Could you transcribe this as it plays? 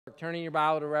Turning your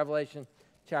Bible to Revelation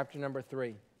chapter number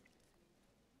 3.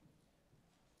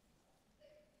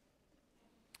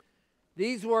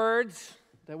 These words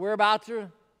that we're about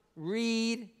to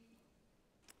read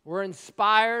were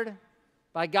inspired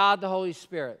by God the Holy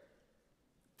Spirit.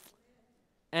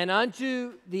 And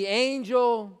unto the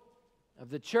angel of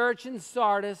the church in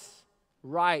Sardis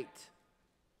write,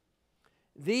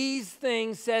 these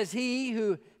things says he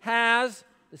who has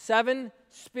the 7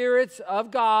 spirits of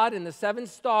God and the 7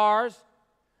 stars.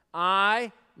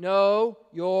 I know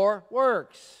your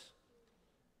works.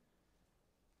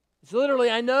 It's literally,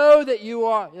 I know that you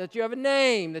have a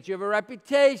name, that you have a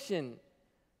reputation.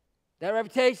 That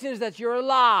reputation is that you're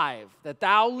alive, that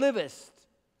thou livest.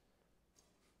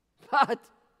 But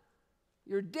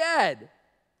you're dead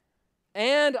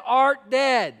and art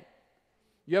dead.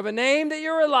 You have a name that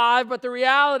you're alive, but the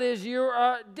reality is you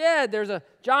are dead. There's a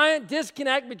giant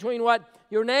disconnect between what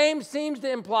your name seems to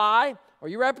imply, or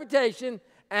your reputation,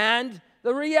 and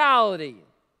the reality.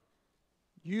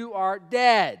 You are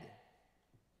dead.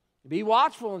 Be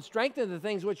watchful and strengthen the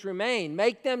things which remain.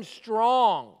 Make them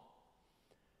strong.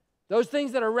 Those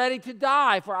things that are ready to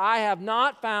die, for I have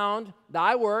not found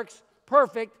thy works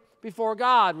perfect before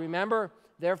God. Remember,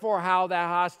 therefore, how thou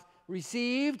hast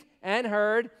received and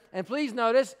heard. And please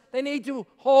notice, they need to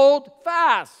hold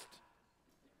fast.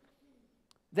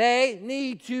 They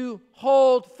need to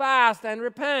hold fast and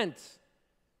repent.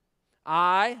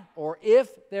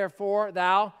 If therefore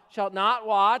thou shalt not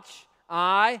watch,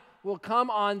 I will come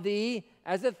on thee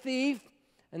as a thief,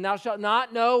 and thou shalt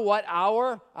not know what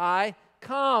hour I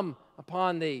come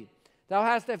upon thee. Thou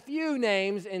hast a few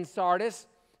names in Sardis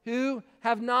who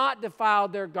have not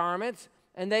defiled their garments,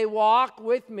 and they walk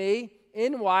with me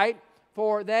in white,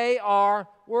 for they are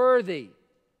worthy.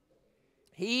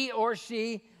 He or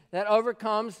she that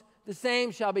overcomes, the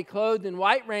same shall be clothed in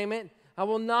white raiment. I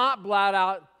will not blot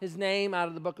out his name out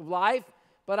of the book of life,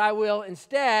 but I will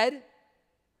instead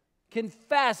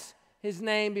confess his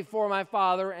name before my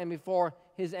Father and before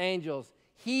his angels.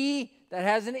 He that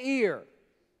has an ear,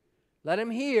 let him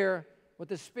hear what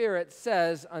the Spirit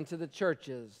says unto the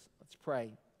churches. Let's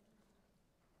pray.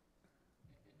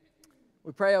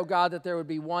 We pray, oh God, that there would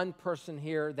be one person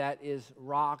here that is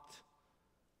rocked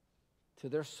to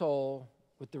their soul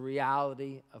with the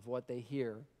reality of what they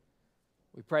hear.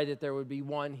 We pray that there would be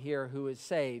one here who is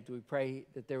saved. We pray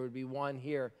that there would be one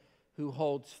here who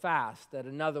holds fast, that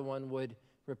another one would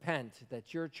repent,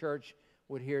 that your church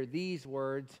would hear these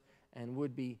words and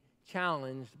would be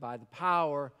challenged by the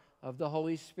power of the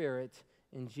Holy Spirit.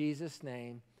 In Jesus'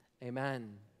 name,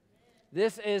 amen.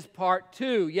 This is part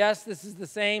 2. Yes, this is the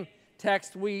same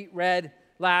text we read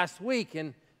last week,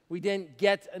 and we didn't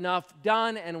get enough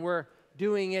done, and we're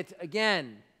doing it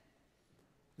again.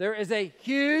 There is a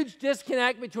huge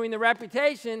disconnect between the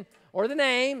reputation or the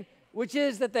name, which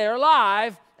is that they are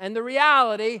alive, and the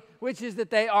reality, which is that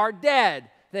they are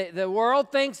dead. The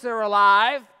world thinks they're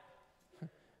alive.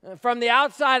 From the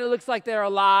outside, it looks like they're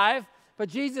alive, but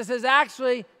Jesus says,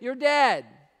 actually, you're dead.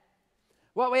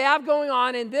 What we have going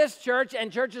on in this church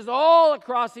and churches all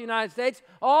across the United States,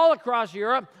 all across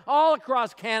Europe, all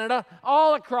across Canada,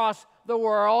 all across the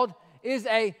world is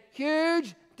a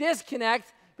huge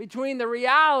disconnect between the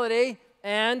reality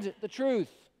and the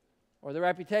truth or the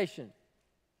reputation.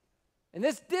 And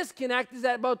this disconnect is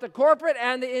at both the corporate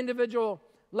and the individual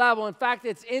level. In fact,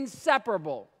 it's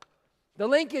inseparable. The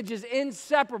linkage is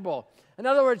inseparable. In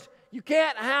other words, you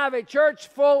can't have a church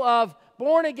full of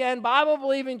born-again,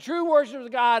 Bible-believing, true worshipers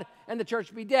of God and the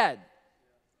church be dead.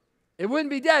 It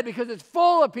wouldn't be dead because it's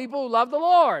full of people who love the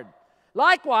Lord.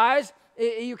 Likewise,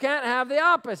 you can't have the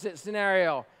opposite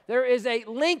scenario. There is a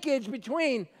linkage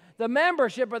between the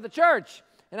membership of the church.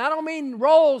 And I don't mean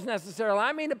roles necessarily.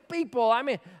 I mean the people. I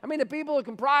mean the people who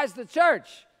comprise the church.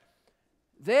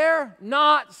 They're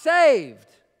not saved.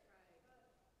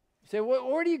 You say,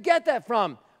 where do you get that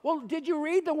from? Well, did you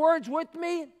read the words with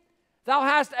me? Thou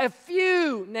hast a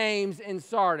few names in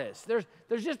Sardis.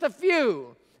 There's just a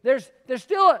few. There's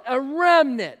still a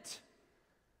remnant.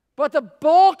 But the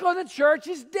bulk of the church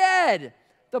is dead.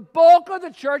 The bulk of the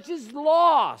church is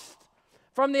lost.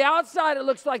 From the outside, it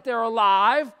looks like they're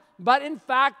alive, but in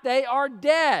fact, they are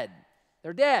dead.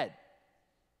 They're dead.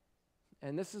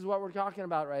 And this is what we're talking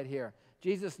about right here.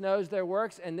 Jesus knows their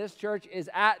works, and this church is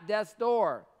at death's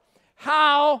door.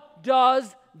 How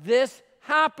does this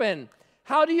happen?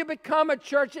 How do you become a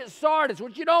church at Sardis,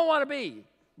 which you don't want to be,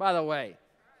 by the way?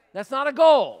 That's not a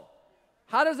goal.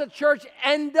 How does a church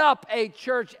end up a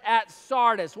church at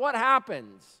Sardis? What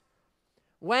happens?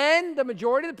 When the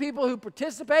majority of the people who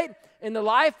participate in the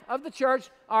life of the church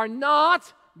are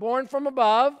not born from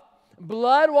above,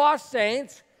 blood-washed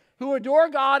saints who adore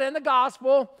God and the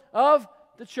gospel of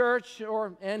the church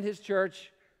and his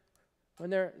church,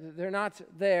 when they're not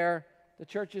there, the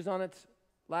church is on its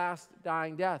last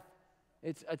dying death.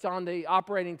 It's on the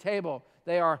operating table.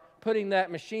 They are putting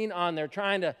that machine on. They're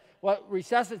trying to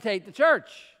resuscitate the church.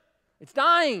 It's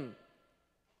dying.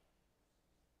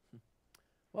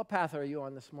 What path are you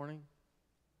on this morning?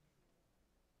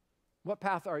 What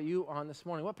path are you on this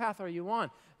morning? What path are you on?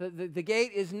 The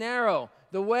gate is narrow.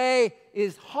 The way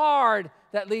is hard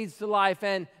that leads to life,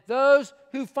 and those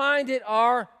who find it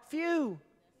are few.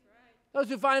 Those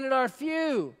who find it are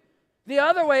few. The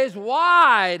other way is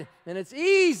wide, and it's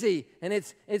easy, and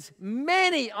it's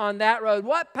many on that road.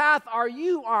 What path are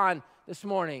you on this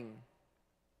morning?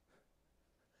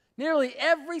 Nearly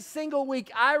every single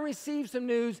week, I receive some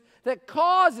news that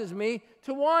causes me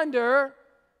to wonder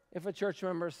if a church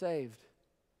member is saved.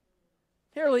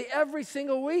 Nearly every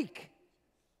single week.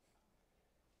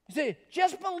 You see,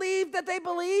 just believe that they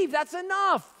believe. That's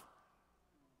enough.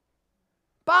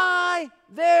 By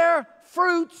their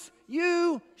fruits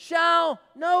you shall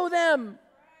know them.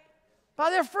 By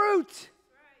their fruit.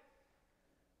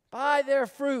 By their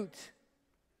fruit.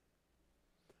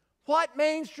 What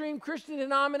mainstream Christian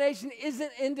denomination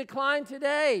isn't in decline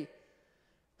today?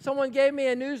 Someone gave me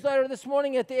a newsletter this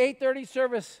morning at the 8:30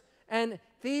 service, and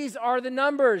these are the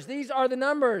numbers. These are the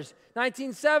numbers.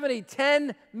 1970,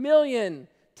 10 million.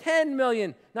 10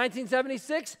 million.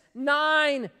 1976,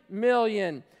 9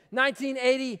 million.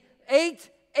 1988,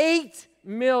 8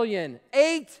 million.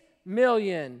 8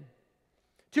 million.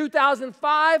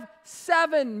 2005,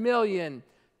 7 million.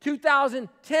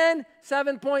 2010,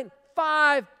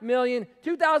 7.5 million.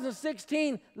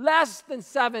 2016, less than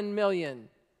 7 million.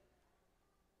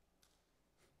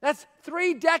 That's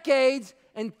 3 decades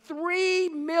and 3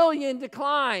 million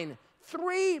decline.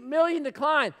 3 million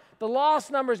decline. The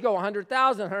lost numbers go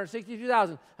 100,000,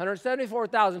 162,000,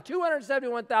 174,000,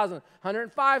 271,000,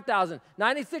 105,000,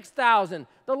 96,000.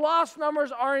 The lost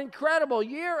numbers are incredible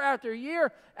year after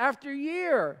year after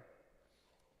year.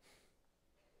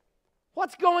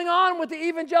 What's going on with the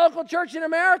evangelical church in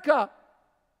America?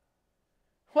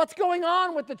 What's going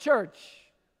on with the church?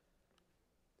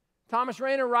 Thomas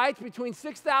Rainer writes, between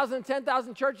 6,000 and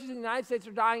 10,000 churches in the United States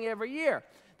are dying every year.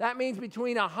 That means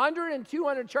between 100 and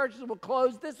 200 churches will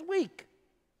close this week.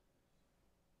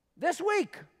 This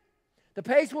week. The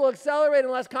pace will accelerate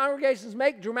unless congregations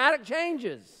make dramatic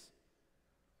changes.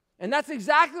 And that's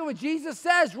exactly what Jesus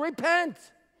says. Repent.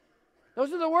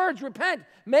 Those are the words. Repent.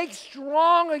 Make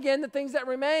strong again the things that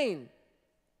remain.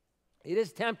 It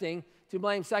is tempting to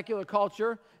blame secular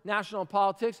culture, national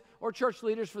politics, or church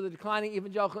leaders for the declining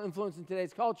evangelical influence in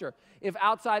today's culture. If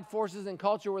outside forces and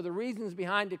culture were the reasons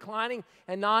behind declining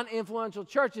and non-influential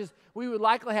churches, we would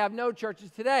likely have no churches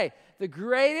today. The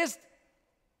greatest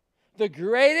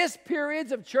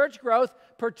periods of church growth,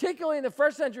 particularly in the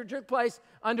first century, took place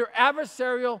under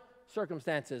adversarial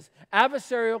circumstances,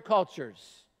 adversarial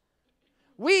cultures.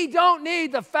 We don't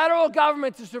need the federal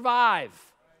government to survive.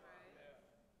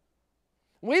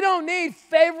 We don't need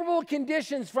favorable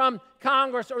conditions from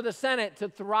Congress or the Senate to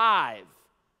thrive.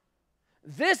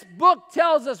 This book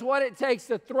tells us what it takes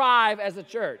to thrive as a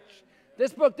church.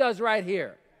 This book does right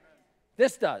here.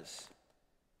 This does.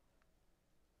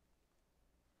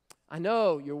 I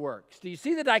know your works. Do you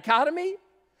see the dichotomy?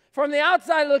 From the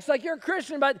outside, it looks like you're a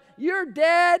Christian, but you're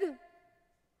dead.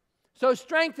 So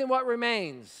strengthen what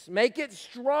remains. Make it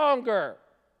stronger.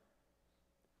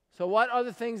 So what are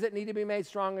the things that need to be made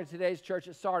stronger in today's church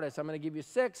at Sardis? I'm going to give you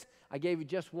 6. I gave you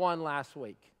just 1 last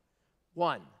week.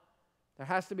 1, there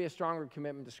has to be a stronger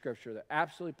commitment to Scripture. There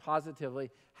absolutely, positively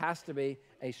has to be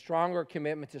a stronger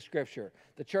commitment to Scripture.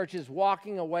 The church is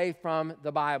walking away from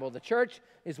the Bible. The church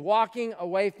is walking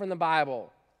away from the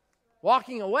Bible.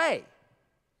 Walking away.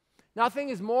 Nothing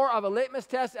is more of a litmus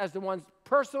test as to one's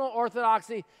personal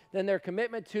orthodoxy than their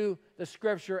commitment to the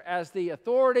Scripture as the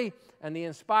authority and the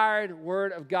inspired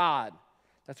Word of God.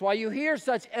 That's why you hear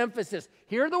such emphasis.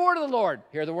 Hear the word of the Lord.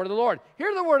 Hear the word of the Lord.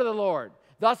 Hear the word of the Lord.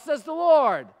 Thus says the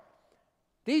Lord.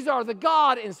 These are the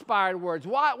God-inspired words.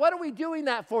 Why? What are we doing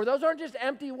that for? Those aren't just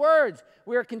empty words.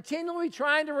 We are continually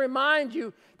trying to remind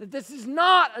you that this is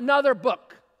not another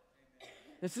book.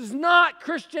 This is not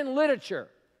Christian literature.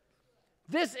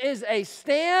 This is a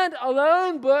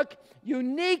stand-alone book,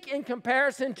 unique in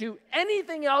comparison to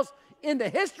anything else in the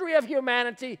history of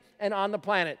humanity and on the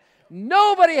planet.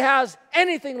 Nobody has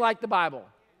anything like the Bible.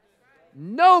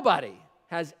 Nobody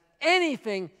has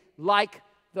anything like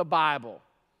the Bible.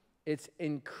 It's an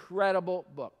incredible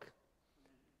book.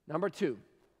 Number 2,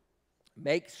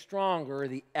 make stronger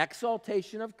the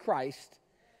exaltation of Christ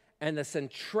and the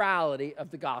centrality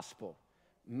of the gospel.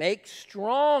 make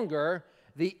stronger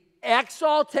the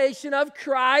exaltation of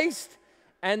Christ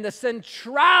and the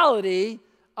centrality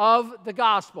of the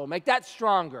gospel. Make that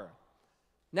stronger.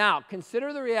 Now,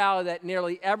 consider the reality that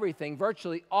nearly everything,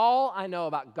 virtually all I know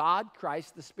about God,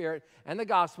 Christ, the Spirit, and the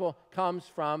gospel comes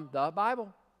from the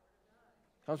Bible.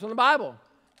 Comes from the Bible.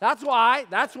 That's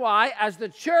why, as the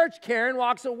church, Karen,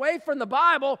 walks away from the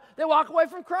Bible, they walk away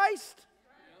from Christ.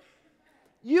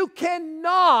 You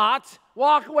cannot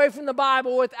walk away from the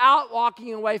Bible without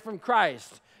walking away from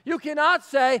Christ. You cannot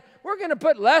say, we're going to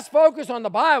put less focus on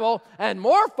the Bible and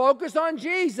more focus on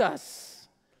Jesus.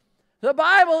 The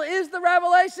Bible is the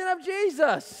revelation of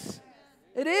Jesus.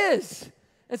 It is.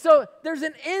 And so there's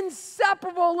an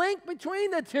inseparable link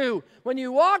between the two. When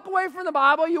you walk away from the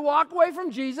Bible, you walk away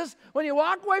from Jesus. When you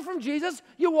walk away from Jesus,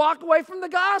 you walk away from the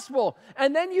gospel.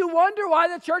 And then you wonder why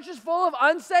the church is full of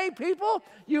unsaved people.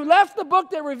 You left the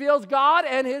book that reveals God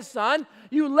and His Son.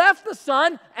 You left the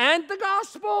Son and the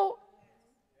gospel.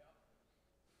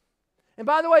 And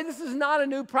by the way, this is not a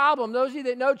new problem. Those of you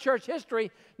that know church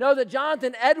history know that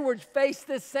Jonathan Edwards faced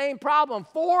this same problem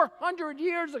 400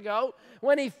 years ago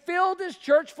when he filled his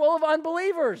church full of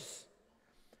unbelievers.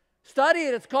 Study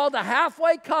it. It's called the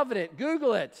Halfway Covenant.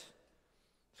 Google it.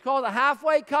 It's called the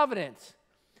Halfway Covenant.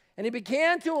 And he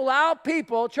began to allow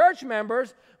people, church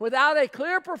members, without a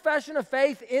clear profession of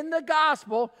faith in the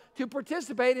gospel to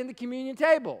participate in the communion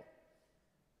table.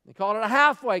 They called it a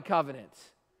halfway covenant.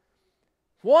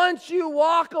 Once you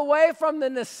walk away from the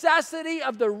necessity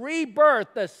of the rebirth,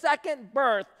 the second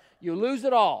birth, you lose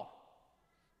it all.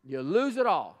 You lose it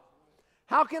all.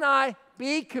 How can I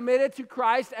be committed to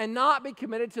Christ and not be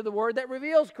committed to the word that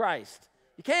reveals Christ?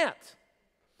 You can't.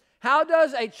 How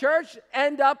does a church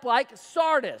end up like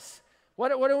Sardis? What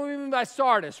do we mean by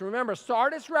Sardis? Remember,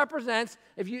 Sardis represents,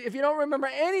 if you don't remember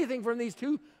anything from these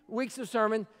 2 weeks of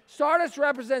sermon, Sardis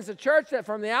represents a church that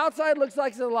from the outside looks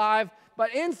like it's alive,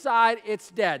 but inside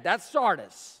it's dead. That's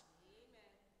Sardis.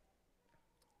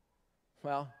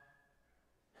 Well,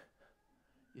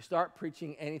 you start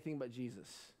preaching anything but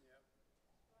Jesus.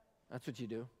 That's what you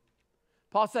do.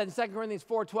 Paul said in 2 Corinthians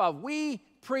 4:12, we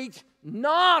preach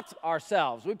not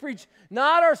ourselves. We preach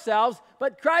not ourselves,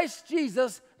 but Christ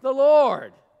Jesus the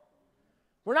Lord.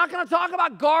 We're not going to talk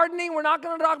about gardening. We're not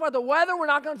going to talk about the weather. We're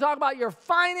not going to talk about your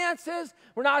finances.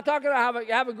 We're not talking about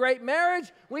have a great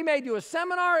marriage. We may do a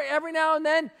seminar every now and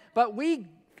then, but we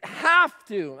have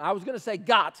to. I was going to say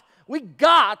got. We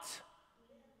got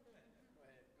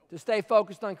to stay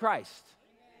focused on Christ.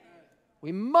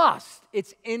 We must.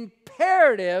 It's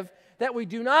imperative that we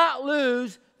do not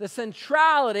lose the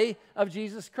centrality of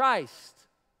Jesus Christ.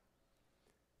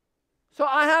 So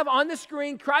I have on the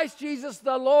screen Christ Jesus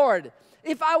the Lord.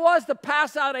 If I was to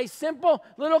pass out a simple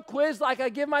little quiz like I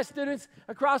give my students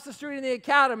across the street in the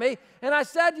academy, and I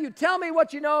said to you, tell me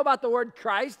what you know about the word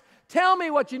Christ, tell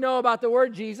me what you know about the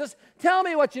word Jesus, tell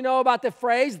me what you know about the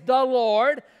phrase the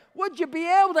Lord, would you be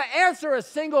able to answer a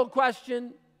single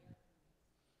question?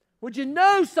 Would you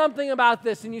know something about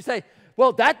this? And you say,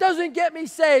 well, that doesn't get me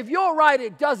saved. You're right,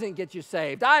 it doesn't get you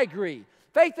saved. I agree.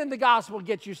 Faith in the gospel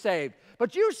gets you saved.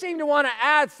 But you seem to want to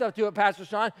add stuff to it, Pastor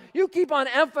Sean. You keep on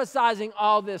emphasizing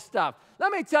all this stuff.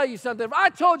 Let me tell you something. If I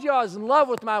told you I was in love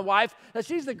with my wife, that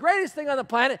she's the greatest thing on the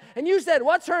planet, and you said,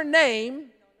 what's her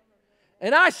name?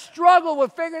 And I struggled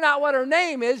with figuring out what her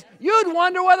name is, you'd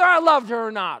wonder whether I loved her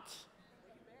or not.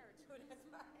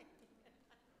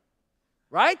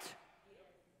 Right?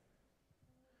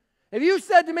 If you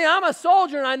said to me, I'm a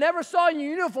soldier and I never saw you in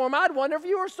uniform, I'd wonder if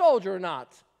you were a soldier or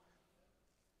not.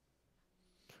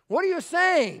 What are you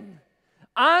saying?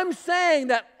 I'm saying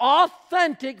that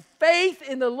authentic faith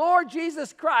in the Lord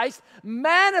Jesus Christ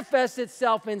manifests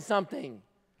itself in something.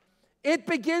 It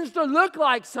begins to look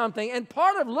like something. And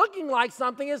part of looking like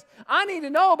something is I need to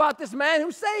know about this man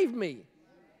who saved me.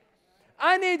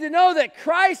 I need to know that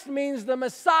Christ means the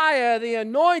Messiah, the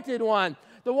anointed one,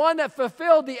 the one that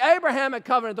fulfilled the Abrahamic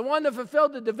covenant, the one that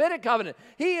fulfilled the Davidic covenant.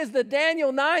 He is the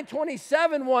Daniel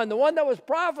 9:27 one, the one that was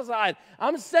prophesied.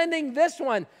 I'm sending this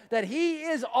one, that he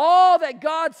is all that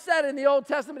God said in the Old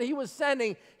Testament he was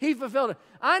sending. He fulfilled it.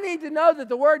 I need to know that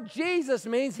the word Jesus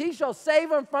means he shall save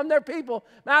them from their people,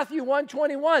 Matthew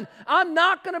 1:21. I'm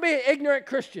not going to be an ignorant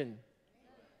Christian.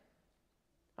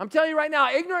 I'm telling you right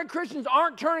now, ignorant Christians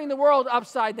aren't turning the world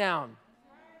upside down.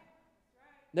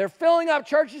 They're filling up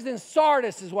churches in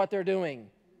Sardis is what they're doing.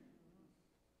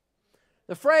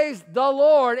 The phrase, the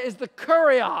Lord, is the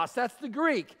kurios. That's the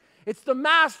Greek. It's the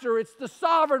master. It's the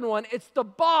sovereign one. It's the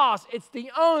boss. It's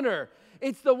the owner.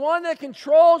 It's the one that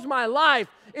controls my life.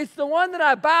 It's the one that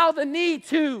I bow the knee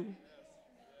to.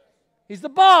 He's the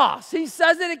boss. He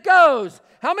says it, it goes.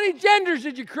 How many genders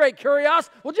did you create, Kurios?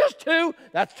 Well, just 2.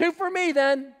 That's 2 for me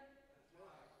then.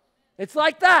 It's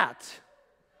like that.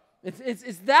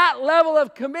 It's that level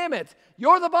of commitment.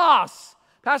 You're the boss.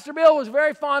 Pastor Bill was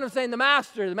very fond of saying the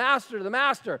master, the master, the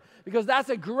master, because that's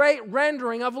a great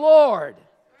rendering of Lord.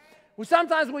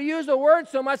 Sometimes we use a word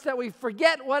so much that we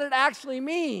forget what it actually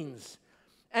means.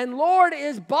 And Lord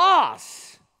is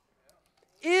boss.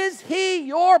 Is he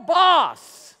your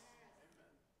boss?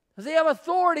 Does he have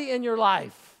authority in your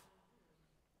life?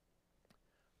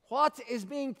 What is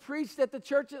being preached at the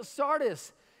church at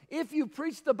Sardis? If you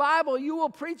preach the Bible, you will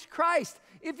preach Christ.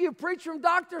 If you preach from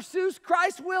Dr. Seuss,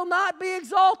 Christ will not be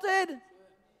exalted.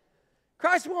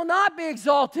 Christ will not be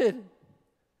exalted.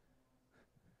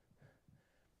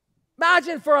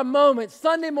 Imagine for a moment,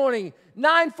 Sunday morning,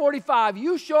 9:45,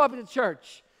 you show up at the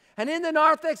church, and in the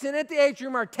narthex and at the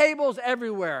atrium are tables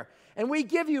everywhere. And we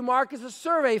give you, Marcus, a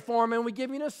survey form, and we give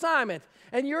you an assignment.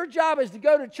 And your job is to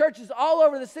go to churches all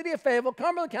over the city of Fayetteville,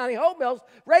 Cumberland County, Hope Mills,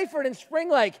 Rayford, and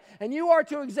Spring Lake. And you are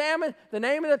to examine the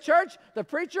name of the church, the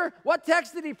preacher, what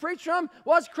text did he preach from,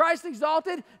 was Christ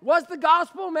exalted, was the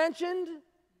gospel mentioned?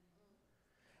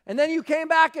 And then you came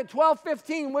back at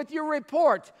 12:15 with your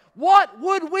report. What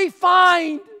would we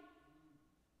find?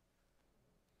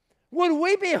 Would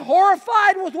we be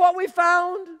horrified with what we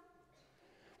found?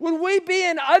 Would we be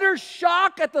in utter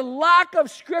shock at the lack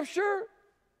of Scripture?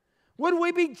 Would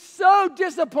we be so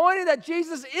disappointed that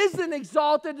Jesus isn't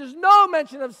exalted? There's no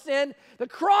mention of sin. The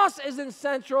cross isn't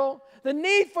central. The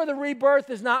need for the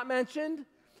rebirth is not mentioned.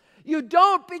 You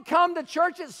don't become the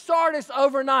church at Sardis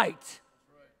overnight.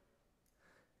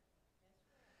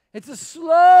 It's a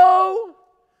slow,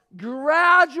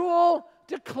 gradual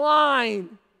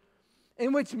decline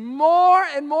in which more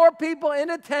and more people in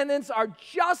attendance are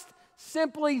just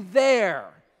simply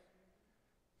there.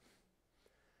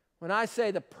 When I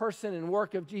say the person and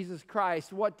work of Jesus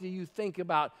Christ, what do you think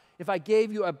about? If I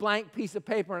gave you a blank piece of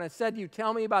paper and I said to you,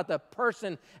 tell me about the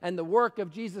person and the work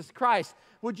of Jesus Christ,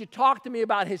 would you talk to me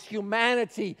about his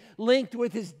humanity linked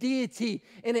with his deity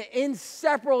in an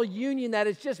inseparable union that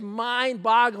is just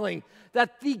mind-boggling?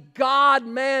 That the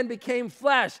God-man became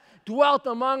flesh, dwelt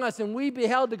among us, and we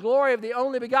beheld the glory of the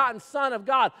only begotten Son of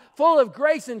God, full of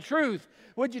grace and truth.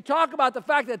 Would you talk about the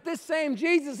fact that this same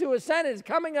Jesus who ascended is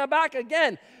coming back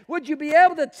again? Would you be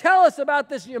able to tell us about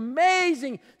this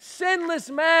amazing, sinless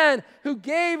man who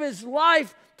gave his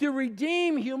life to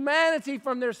redeem humanity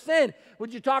from their sin?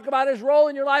 Would you talk about his role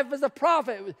in your life as a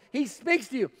prophet? He speaks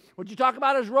to you. Would you talk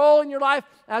about his role in your life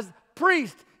as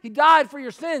priest? He died for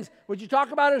your sins. Would you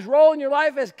talk about his role in your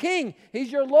life as king?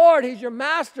 He's your Lord. He's your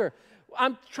master.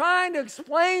 I'm trying to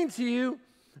explain to you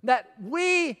that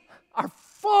we are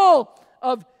full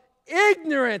of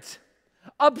ignorant,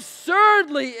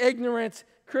 absurdly ignorant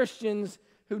Christians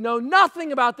who know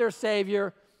nothing about their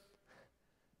Savior.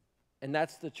 And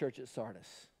that's the church at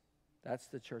Sardis. That's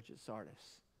the church at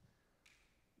Sardis.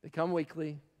 They come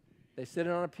weekly. They sit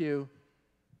on a pew.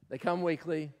 They come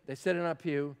weekly. They sit on a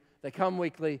pew. They come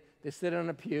weekly. They sit on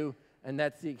a pew. And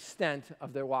that's the extent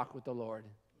of their walk with the Lord.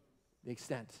 The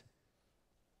extent.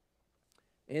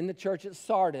 In the church at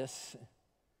Sardis,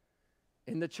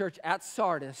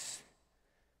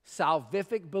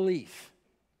 salvific belief.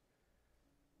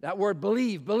 That word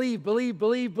believe.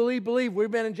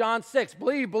 We've been in John 6.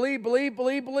 Believe.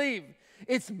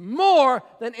 It's more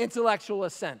than intellectual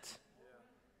assent.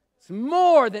 It's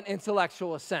more than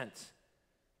intellectual assent.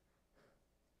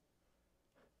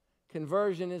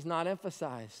 Conversion is not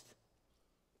emphasized.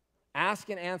 Ask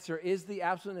and answer, is the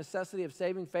absolute necessity of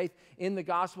saving faith in the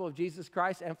gospel of Jesus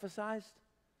Christ emphasized?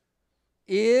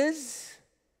 Is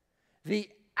the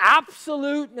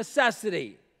absolute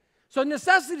necessity. So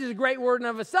necessity is a great word in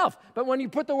and of itself, but when you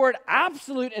put the word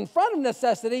absolute in front of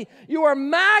necessity, you are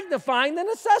magnifying the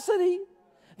necessity.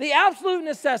 The absolute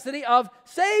necessity of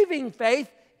saving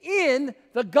faith in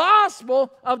the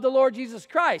gospel of the Lord Jesus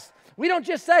Christ. We don't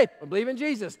just say, I believe in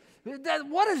Jesus.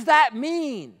 What does that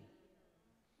mean?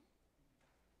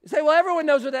 You say, well, everyone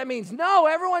knows what that means. No,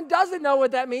 everyone doesn't know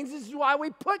what that means. This is why we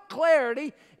put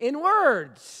clarity in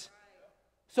words.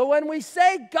 So when we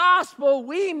say gospel,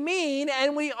 we mean,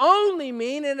 and we only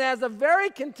mean, and it has a very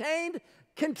contained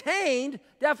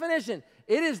definition.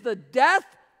 It is the death,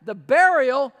 the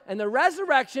burial, and the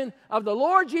resurrection of the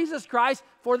Lord Jesus Christ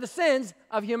for the sins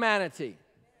of humanity.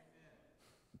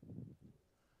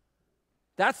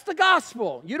 That's the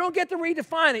gospel. You don't get to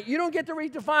redefine it.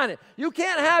 You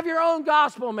can't have your own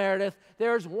gospel, Meredith.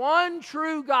 There's one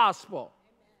true gospel.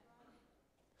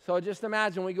 So just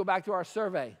imagine we go back to our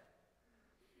survey.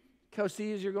 Coach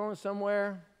C's, you're going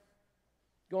somewhere.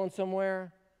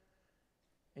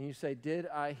 and you say, did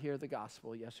I hear the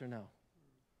gospel, yes or no?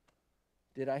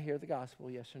 Did I hear the gospel,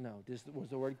 yes or no? Was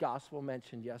the word gospel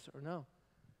mentioned, yes or no?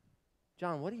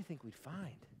 John, what do you think we'd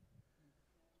find?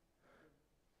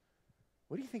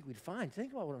 What do you think we'd find?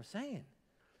 Think about what I'm saying.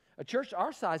 A church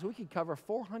our size, we could cover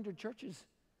 400 churches.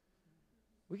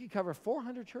 We could cover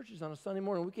 400 churches on a Sunday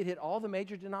morning. We could hit all the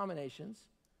major denominations.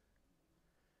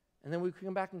 And then we could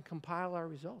come back and compile our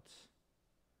results.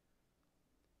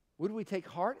 Would we take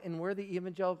heart in where the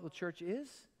evangelical church is?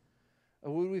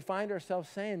 Or would we find ourselves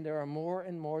saying there are more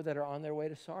and more that are on their way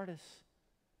to Sardis?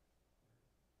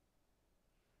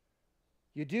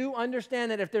 You do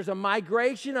understand that if there's a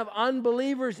migration of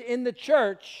unbelievers in the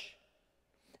church,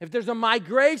 if there's a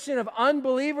migration of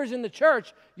unbelievers in the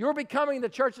church, you're becoming the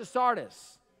church of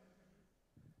Sardis.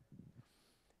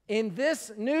 In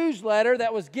this newsletter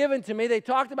that was given to me, they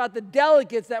talked about the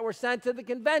delegates that were sent to the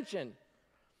convention.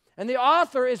 And the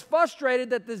author is frustrated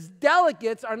that these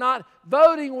delegates are not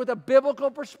voting with a biblical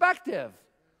perspective.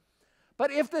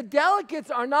 But if the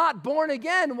delegates are not born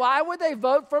again, why would they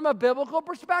vote from a biblical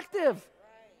perspective?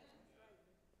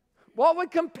 What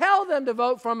would compel them to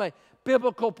vote from a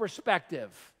biblical perspective?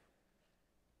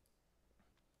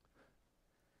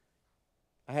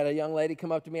 I had a young lady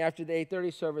come up to me after the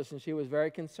 8:30 service, and she was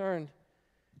very concerned.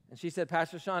 And she said,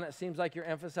 Pastor Sean, it seems like you're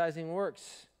emphasizing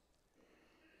works.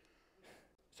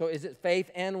 So is it faith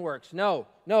and works? No,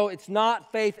 it's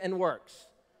not faith and works.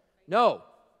 No,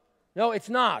 it's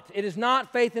not. It is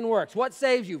not faith and works. What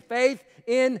saves you? Faith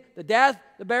in the death,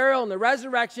 the burial, and the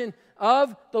resurrection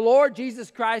of the Lord Jesus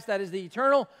Christ, that is the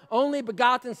eternal, only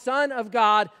begotten Son of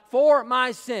God for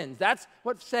my sins. That's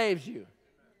what saves you.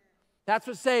 That's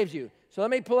what saves you. So let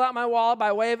me pull out my wallet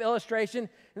by way of illustration.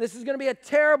 And this is going to be a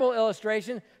terrible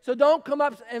illustration. So don't come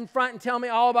up in front and tell me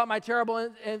all about my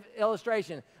terrible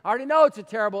illustration. I already know it's a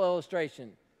terrible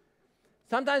illustration.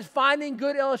 Sometimes finding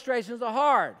good illustrations are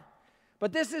hard.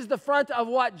 But this is the front of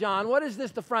what, John? What is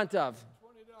this the front of?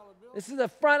 $20 bill. This is the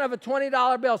front of a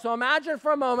 $20 bill. So imagine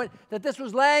for a moment that this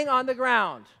was laying on the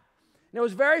ground. And it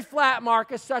was very flat,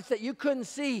 Marcus, such that you couldn't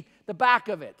see the back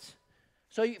of it.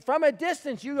 So from a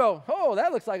distance, you go, oh,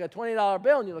 that looks like a $20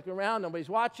 bill. And you look around, nobody's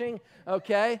watching,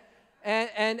 okay?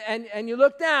 And you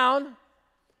look down,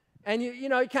 and you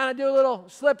kind of do a little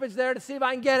slippage there to see if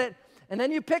I can get it. And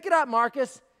then you pick it up,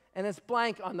 Marcus, and it's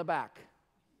blank on the back.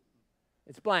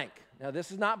 It's blank. Now,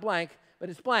 this is not blank, but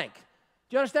it's blank.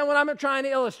 Do you understand what I'm trying to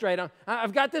illustrate?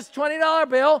 I've got this $20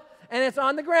 bill, and it's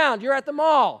on the ground. You're at the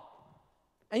mall.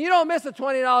 And you don't miss a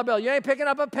 $20 bill. You ain't picking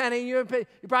up a penny. You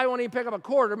probably won't even pick up a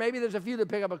quarter. Maybe there's a few that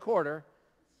pick up a quarter.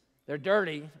 They're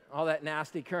dirty, all that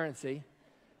nasty currency.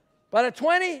 But a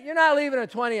 20, you're not leaving a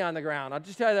 20 on the ground. I'll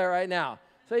just tell you that right now.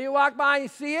 So you walk by and you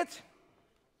see it.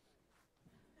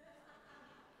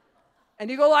 And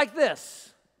you go like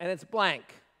this, and it's blank.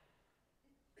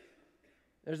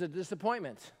 There's a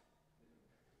disappointment.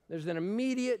 There's an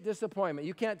immediate disappointment.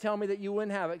 You can't tell me that you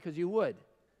wouldn't have it, because you would.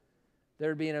 There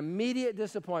would be an immediate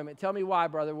disappointment. Tell me why,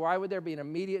 brother. Why would there be an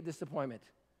immediate disappointment?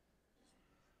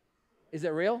 Is it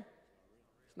real?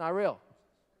 It's not real.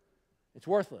 It's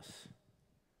worthless.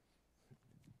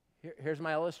 Here's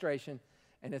my illustration,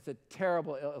 and it's a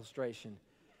terrible illustration.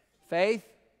 Faith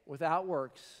without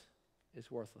works is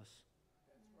worthless.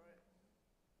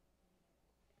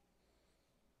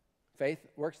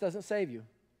 Works doesn't save you,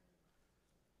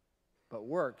 but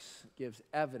works gives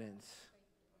evidence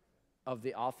of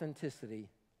the authenticity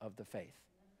of the faith.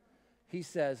 He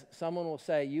says, someone will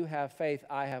say, you have faith,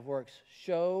 I have works.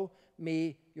 Show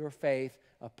me your faith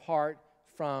apart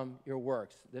from your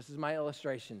works. This is my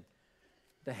illustration.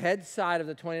 The head side of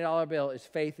the $20 bill is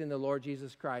faith in the Lord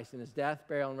Jesus Christ and his death,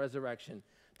 burial, and resurrection.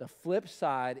 The flip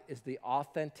side is the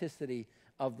authenticity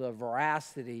of the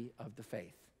veracity of the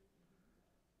faith.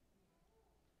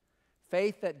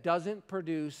 Faith that doesn't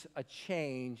produce a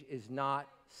change is not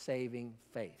saving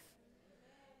faith.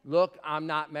 Look, I'm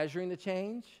not measuring the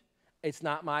change. It's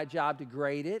not my job to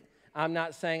grade it. I'm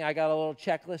not saying I got a little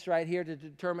checklist right here to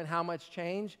determine how much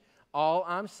change. All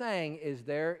I'm saying is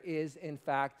there is, in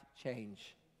fact,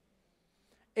 change.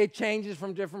 It changes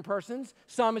from different persons.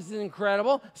 Some is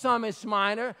incredible. Some is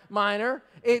minor.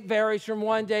 It varies from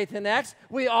one day to the next.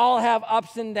 We all have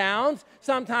ups and downs.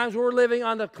 Sometimes we're living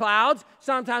on the clouds.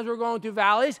 Sometimes we're going through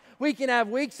valleys. We can have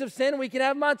weeks of sin. We can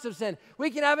have months of sin. We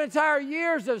can have entire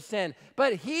years of sin.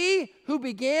 But he who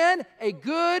began a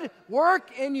good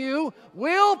work in you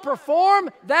will perform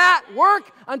that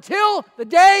work until the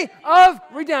day of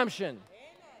redemption.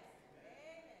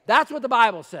 That's what the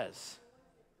Bible says.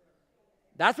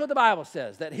 That's what the Bible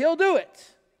says, that he'll do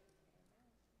it.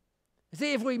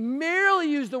 See, if we merely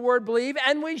use the word believe,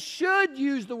 and we should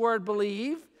use the word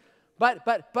believe,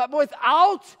 but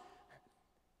without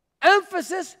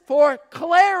emphasis for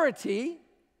clarity,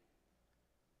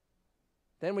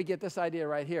 then we get this idea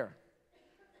right here.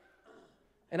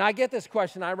 And I get this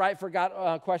question. I write for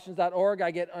questions.org.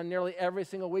 I get nearly every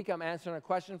single week I'm answering a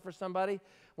question for somebody.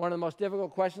 One of the most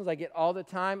difficult questions I get all the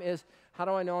time is, how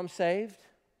do I know I'm saved?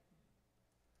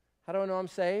 How do I know I'm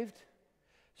saved?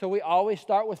 So we always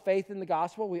start with faith in the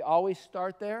gospel. We always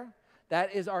start there.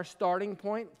 That is our starting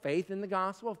point, faith in the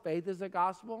gospel. Faith is the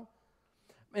gospel.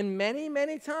 And many,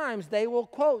 many times they will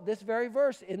quote this very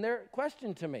verse in their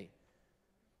question to me.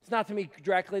 It's not to me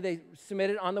directly. They submit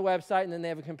it on the website, and then they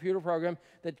have a computer program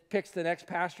that picks the next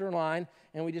pastor in line,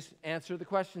 and we just answer the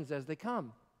questions as they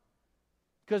come.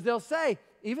 Because they'll say,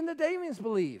 even the Davians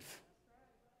believe.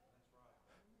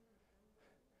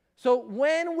 So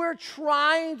when we're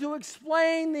trying to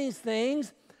explain these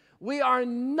things, we are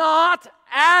not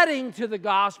adding to the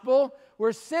gospel.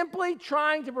 We're simply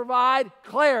trying to provide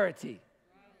clarity.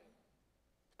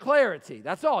 Clarity.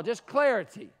 That's all, just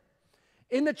clarity.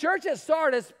 In the church at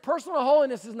Sardis, personal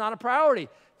holiness is not a priority.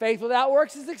 Faith without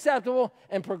works is acceptable,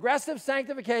 and progressive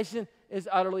sanctification is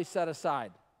utterly set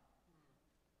aside.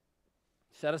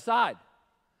 Set aside.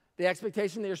 The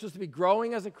expectation that you're supposed to be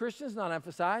growing as a Christian is not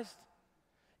emphasized.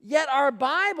 Yet our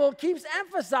Bible keeps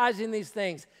emphasizing these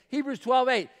things. Hebrews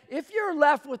 12:8. If you're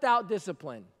left without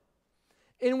discipline,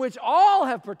 in which all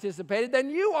have participated,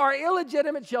 then you are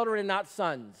illegitimate children and not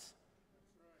sons.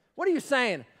 What are you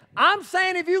saying? I'm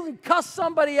saying if you can cuss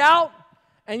somebody out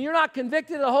and you're not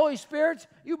convicted of the Holy Spirit,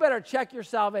 you better check your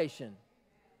salvation.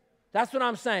 That's what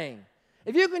I'm saying.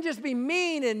 If you can just be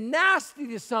mean and nasty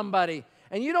to somebody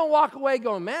and you don't walk away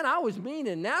going, man, I was mean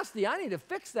and nasty, I need to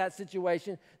fix that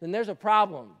situation, then there's a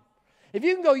problem. If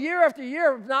you can go year after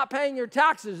year of not paying your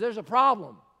taxes, there's a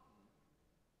problem.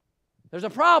 There's a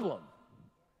problem.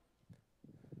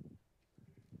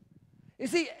 You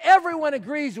see, everyone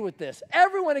agrees with this.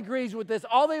 Everyone agrees with this.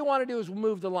 All they want to do is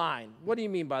move the line. What do you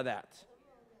mean by that?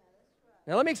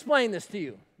 Now, let me explain this to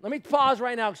you. Let me pause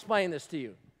right now and explain this to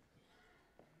you.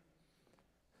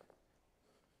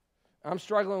 I'm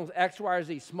struggling with X, Y, or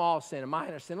Z, small sin, a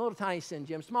minor sin, a little tiny sin,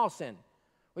 Jim, small sin.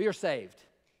 Well, you're saved.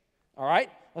 All right?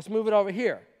 Let's move it over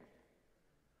here.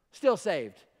 Still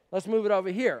saved. Let's move it over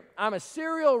here. I'm a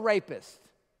serial rapist.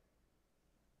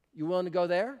 You willing to go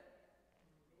there?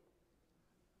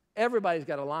 Everybody's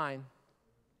got a line.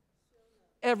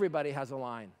 Everybody has a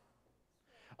line.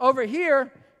 Over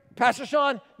here, Pastor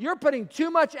Sean, you're putting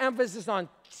too much emphasis on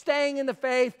staying in the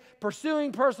faith,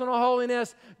 pursuing personal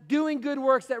holiness, doing good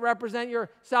works that represent your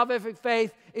salvific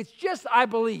faith. It's just, I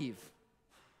believe.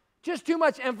 Just too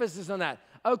much emphasis on that.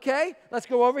 Okay, let's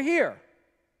go over here.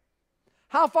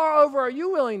 How far over are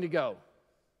you willing to go?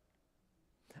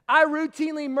 I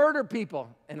routinely murder people,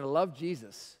 and I love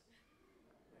Jesus.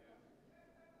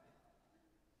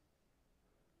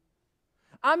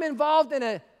 I'm involved in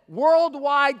a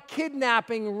worldwide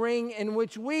kidnapping ring in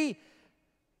which we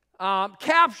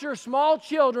capture small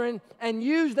children and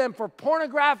use them for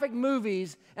pornographic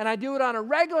movies, and I do it on a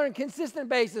regular and consistent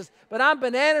basis, but I'm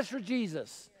bananas for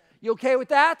Jesus. You okay with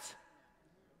that?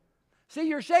 See,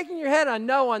 you're shaking your head on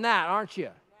no on that, aren't you?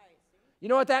 You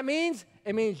know what that means?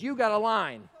 It means you got a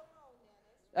line.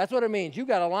 That's what it means. You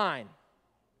got a line.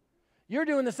 You're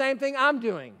doing the same thing I'm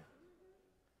doing.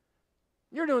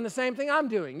 You're doing the same thing I'm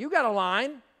doing. You got a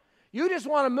line. You just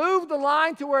want to move the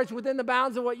line to where it's within the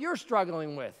bounds of what you're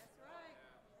struggling with.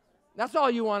 That's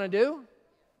all you want to do.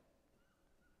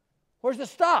 Where's the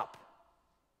stop?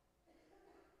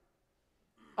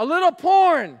 A little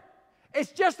porn.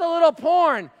 It's just a little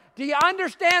porn. Do you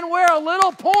understand where a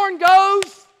little porn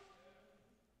goes?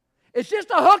 It's just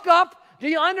a hookup. Do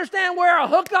you understand where a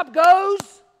hookup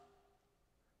goes?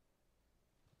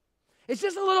 It's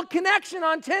just a little connection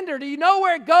on Tinder. Do you know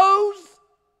where it goes?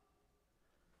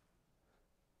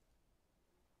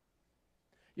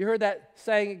 You heard that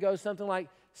saying, it goes something like,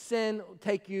 sin will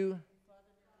take you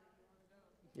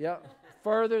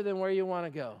further than where you want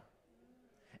to go.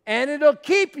 And it'll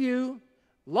keep you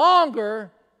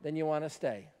longer than you want to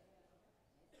stay.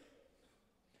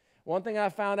 One thing I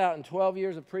found out in 12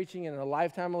 years of preaching and a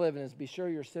lifetime of living is be sure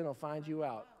your sin will find you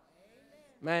out.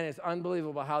 Man, it's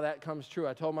unbelievable how that comes true.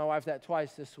 I told my wife that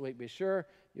twice this week. Be sure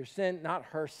your sin, not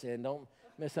her sin, don't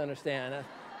misunderstand.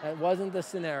 That wasn't the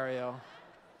scenario.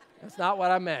 That's not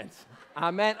what I meant. I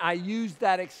meant I used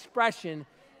that expression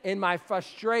in my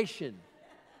frustration.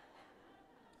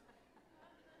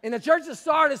 In the church of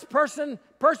Sardis,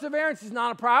 perseverance is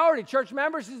not a priority. Church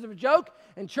members is a joke,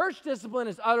 and church discipline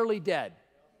is utterly dead.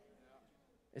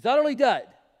 It's utterly dead.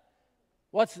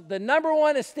 What's the number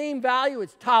one esteemed value?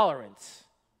 It's tolerance.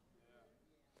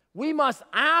 We must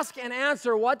ask and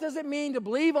answer, what does it mean to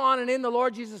believe on and in the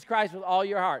Lord Jesus Christ with all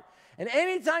your heart? And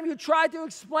anytime you try to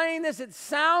explain this, it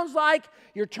sounds like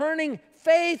you're turning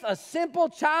faith, a simple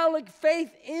childlike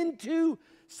faith, into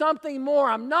something more.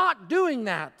 I'm not doing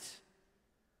that.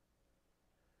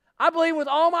 I believe with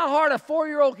all my heart a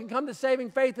 4-year-old can come to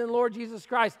saving faith in the Lord Jesus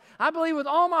Christ. I believe with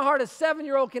all my heart a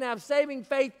 7-year-old can have saving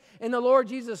faith in the Lord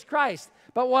Jesus Christ.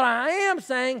 But what I am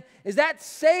saying is that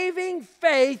saving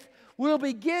faith will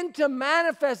begin to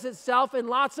manifest itself in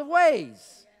lots of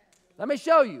ways. Let me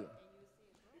show you.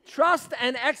 Trust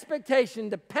and expectation,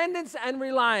 dependence and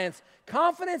reliance,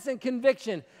 confidence and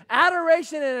conviction,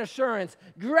 adoration and assurance,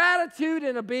 gratitude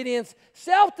and obedience,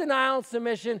 self-denial and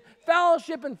submission,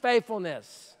 fellowship and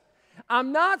faithfulness.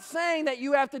 I'm not saying that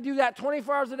you have to do that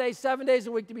 24 hours a day, 7 days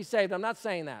a week to be saved. I'm not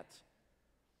saying that.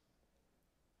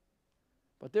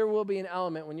 But there will be an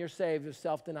element when you're saved of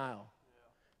self-denial.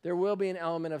 There will be an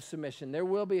element of submission. There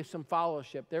will be some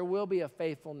fellowship. There will be a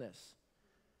faithfulness.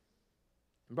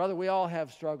 And brother, we all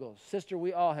have struggles. Sister,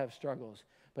 we all have struggles.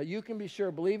 But you can be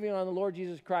sure believing on the Lord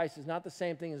Jesus Christ is not the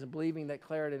same thing as believing that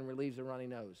Claritin relieves a runny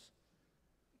nose.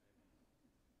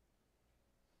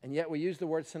 And yet we use the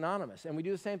word synonymous. And we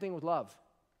do the same thing with love.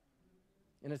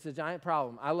 And it's a giant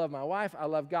problem. I love my wife. I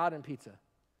love God and pizza.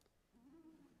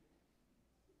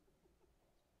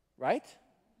 Right?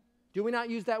 Do we not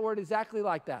use that word exactly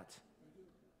like that?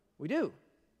 We do.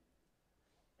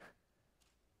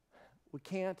 We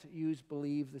can't use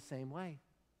believe the same way.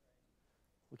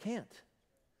 We can't.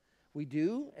 We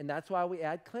do, and that's why we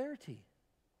add clarity.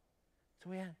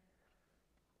 So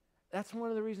that's one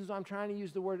of the reasons why I'm trying to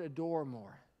use the word adore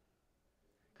more.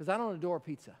 Because I don't adore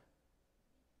pizza.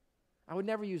 I would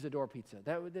never use adore pizza.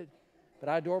 But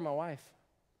I adore my wife.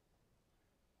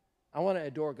 I want to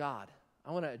adore God.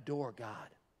 I want to adore God.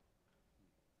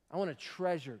 I want to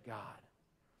treasure God.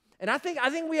 And I think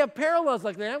we have parallels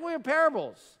like that. We have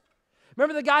parables.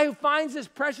 Remember the guy who finds this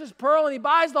precious pearl and he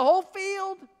buys the whole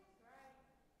field?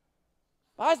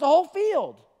 Buys the whole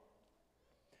field.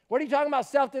 What are you talking about?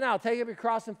 Self-denial. Take up your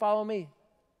cross and follow me.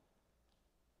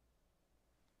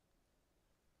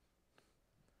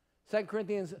 2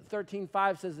 Corinthians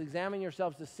 13:5 says, examine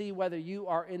yourselves to see whether you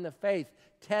are in the faith.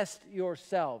 Test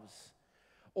yourselves.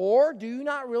 Or do you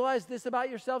not realize this about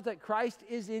yourselves, that Christ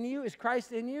is in you? Is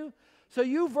Christ in you? So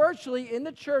you virtually in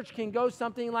the church can go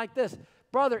something like this.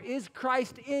 Brother, is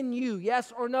Christ in you?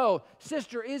 Yes or no?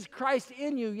 Sister, is Christ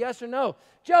in you? Yes or no?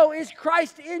 Joe, is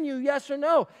Christ in you? Yes or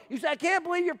no? You say, I can't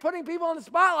believe you're putting people on the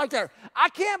spot like that. I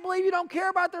can't believe you don't care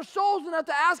about their souls enough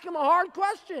to ask them a hard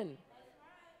question.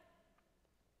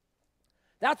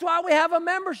 That's why we have a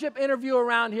membership interview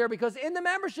around here, because in the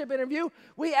membership interview,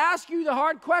 we ask you the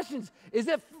hard questions. Is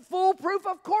it foolproof?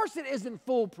 Of course it isn't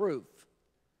foolproof.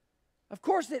 Of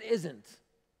course it isn't.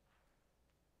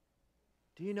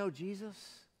 Do you know Jesus?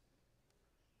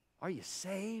 Are you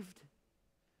saved?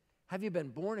 Have you been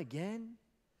born again?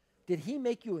 Did he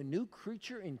make you a new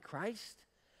creature in Christ?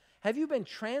 Have you been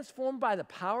transformed by the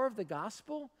power of the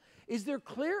gospel? Is there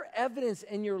clear evidence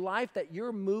in your life that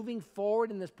you're moving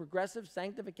forward in this progressive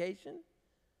sanctification?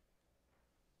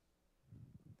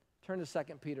 Turn to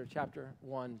 2 Peter chapter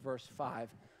 1, verse 5.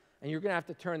 And you're going to have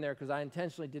to turn there because I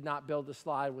intentionally did not build the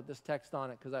slide with this text on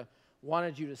it because I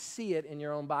wanted you to see it in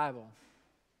your own Bible.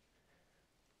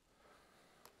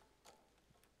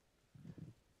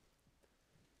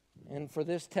 And for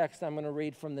this text, I'm going to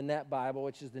read from the Net Bible,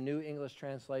 which is the New English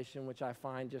Translation, which I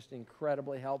find just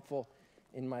incredibly helpful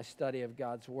in my study of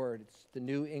God's Word. It's the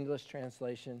New English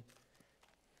Translation.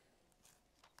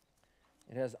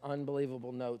 It has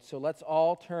unbelievable notes. So let's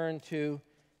all turn to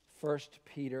 2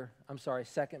 Peter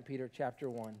chapter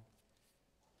 1.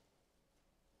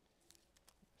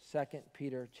 2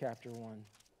 Peter chapter 1.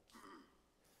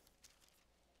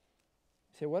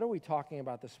 So what are we talking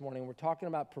about this morning? We're talking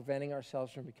about preventing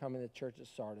ourselves from becoming the church of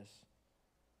Sardis.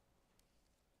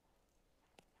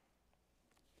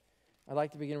 I'd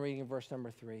like to begin reading in verse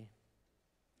number 3.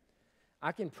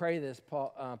 I can pray this,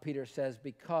 Peter says,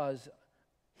 because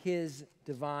his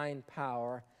divine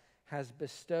power has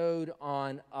bestowed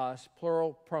on us,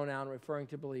 plural pronoun referring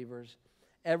to believers,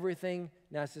 everything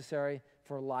necessary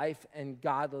for life and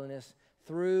godliness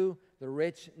through the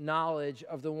rich knowledge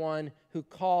of the one who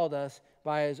called us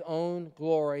by his own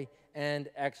glory and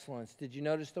excellence. Did you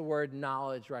notice the word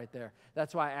knowledge right there?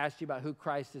 That's why I asked you about who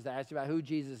Christ is. I asked you about who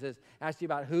Jesus is. I asked you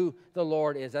about who the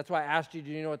Lord is. That's why I asked you, do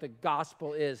you know what the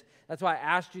gospel is? That's why I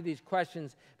asked you these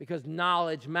questions, because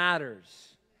knowledge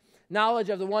matters. Knowledge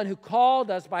of the one who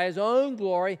called us by his own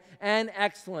glory and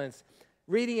excellence.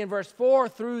 Reading in verse 4,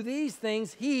 through these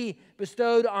things he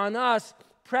bestowed on us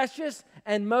precious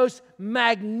and most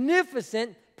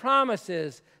magnificent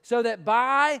promises, so that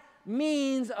by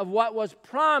means of what was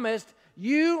promised,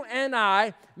 you and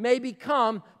I may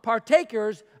become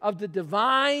partakers of the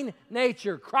divine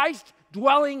nature, Christ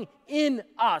dwelling in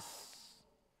us.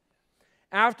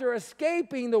 After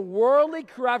escaping the worldly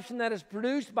corruption that is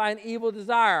produced by an evil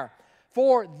desire.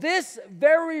 For this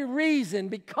very reason,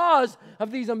 because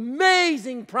of these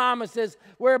amazing promises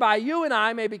whereby you and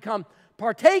I may become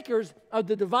partakers of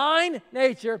the divine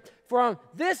nature, for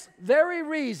this very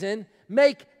reason,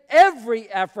 make every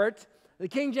effort, the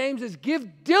King James is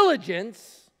give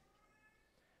diligence,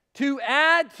 to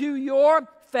add to your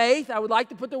faith, I would like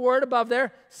to put the word above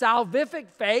there, salvific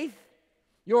faith,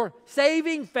 your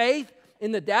saving faith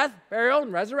in the death, burial,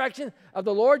 and resurrection of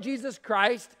the Lord Jesus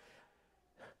Christ.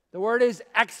 The word is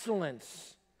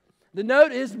excellence. The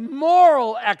note is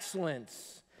moral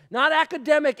excellence, not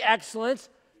academic excellence.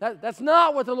 That's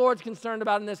not what the Lord's concerned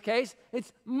about in this case.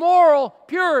 It's moral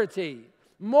purity,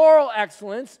 moral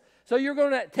excellence. So you're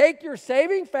going to take your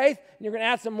saving faith and you're going to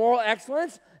add some moral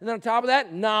excellence. And then on top of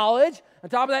that, knowledge. On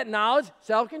top of that, knowledge,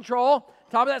 self-control. On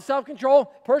top of that, self-control,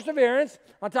 perseverance.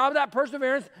 On top of that,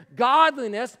 perseverance,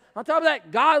 godliness. On top of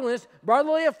that, godliness,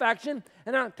 brotherly affection.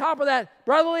 And on top of that,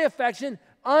 brotherly affection,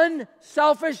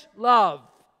 unselfish love.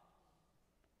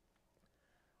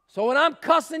 So when I'm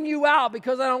cussing you out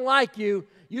because I don't like you,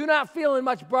 you're not feeling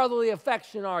much brotherly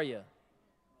affection, are you?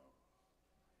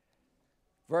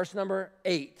 Verse number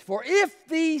 8. For if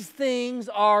these things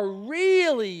are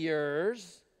really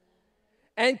yours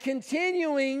and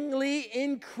continually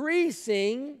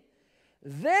increasing,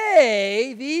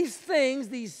 these things,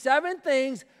 these 7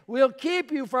 things, will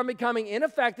keep you from becoming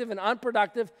ineffective and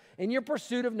unproductive in your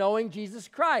pursuit of knowing Jesus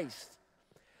Christ.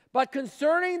 But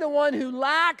concerning the one who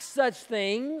lacks such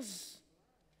things,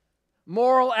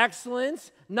 moral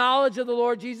excellence, knowledge of the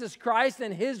Lord Jesus Christ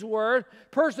and His Word,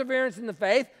 perseverance in the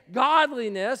faith,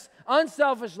 godliness,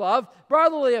 unselfish love,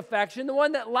 brotherly affection, the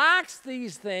one that lacks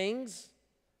these things,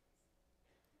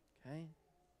 okay,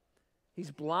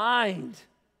 he's blind.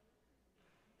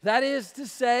 That is to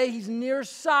say, he's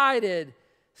nearsighted,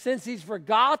 since he's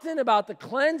forgotten about the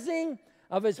cleansing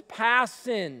of his past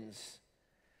sins.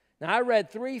 Now, I read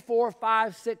 3, 4,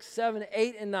 5, 6, 7,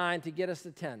 8, and 9 to get us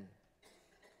to 10.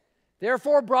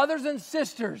 Therefore, brothers and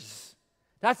sisters,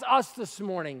 that's us this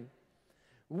morning,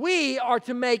 we are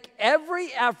to make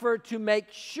every effort to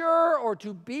make sure or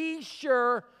to be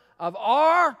sure of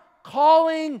our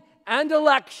calling and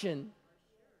election.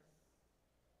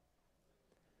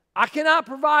 I cannot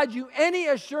provide you any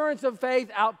assurance of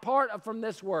faith apart from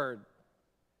this word.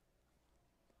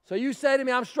 So you say to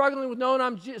me, I'm struggling with knowing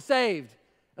I'm saved.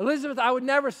 Elizabeth, I would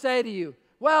never say to you,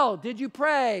 well, did you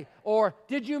pray? Or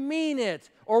did you mean it?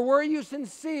 Or were you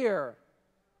sincere?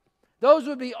 Those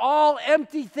would be all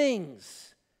empty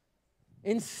things.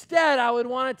 Instead, I would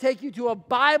want to take you to a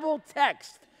Bible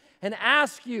text and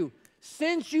ask you,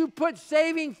 since you put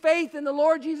saving faith in the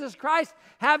Lord Jesus Christ,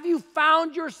 have you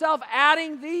found yourself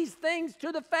adding these things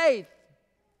to the faith?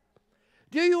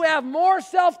 Do you have more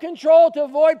self-control to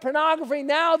avoid pornography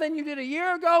now than you did a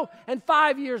year ago and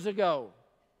 5 years ago?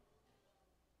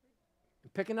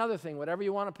 Pick another thing, whatever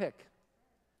you want to pick.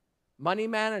 Money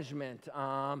management,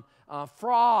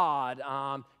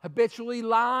 fraud, habitually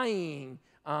lying,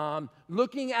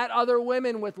 looking at other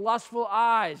women with lustful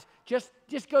eyes.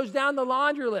 Just goes down the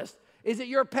laundry list. Is it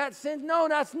your pet sin? No,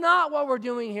 that's not what we're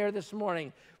doing here this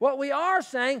morning. What we are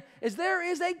saying is there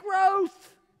is a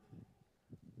growth.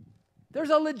 There's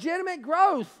a legitimate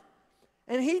growth.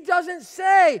 And he doesn't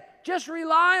say, just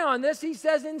rely on this. He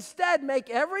says, instead, make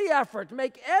every effort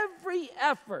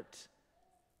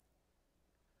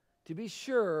to be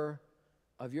sure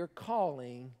of your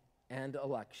calling and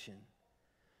election.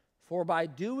 For by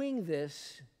doing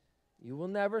this, you will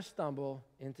never stumble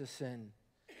into sin.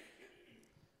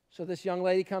 So this young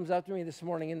lady comes up to me this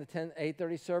morning in the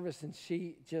 8:30 service, and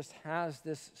she just has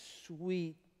this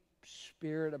sweet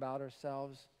spirit about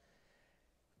herself.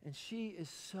 And she is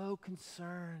so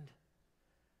concerned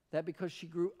that because she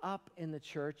grew up in the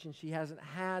church and she hasn't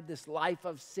had this life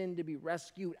of sin to be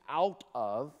rescued out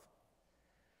of,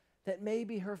 that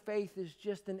maybe her faith is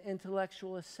just an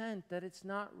intellectual assent, that it's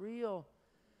not real.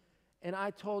 And I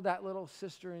told that little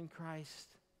sister in Christ,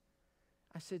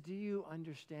 I said, do you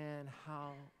understand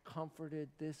how comforted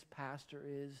this pastor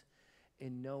is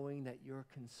in knowing that you're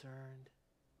concerned?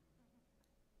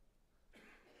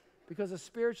 Because a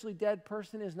spiritually dead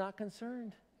person is not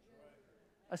concerned.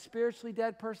 A spiritually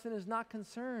dead person is not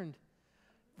concerned.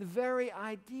 The very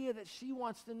idea that she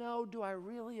wants to know, do I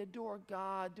really adore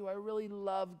God? Do I really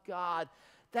love God?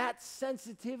 That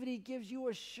sensitivity gives you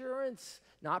assurance.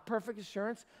 Not perfect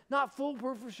assurance, not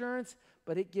foolproof assurance,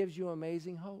 but it gives you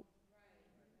amazing hope.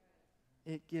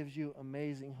 It gives you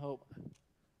amazing hope.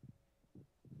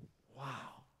 Wow.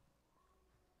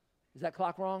 Is that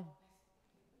clock wrong?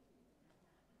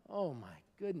 Oh my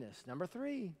goodness. Number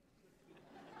 3.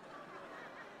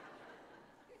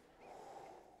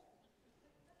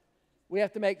 We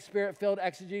have to make Spirit-filled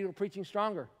exegetical preaching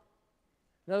stronger.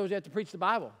 In other words, you have to preach the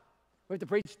Bible. We have to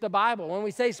preach the Bible. When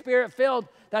we say Spirit-filled,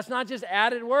 that's not just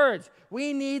added words.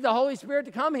 We need the Holy Spirit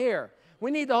to come here.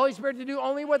 We need the Holy Spirit to do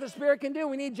only what the Spirit can do.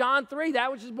 We need John 3,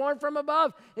 that which is born from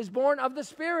above is born of the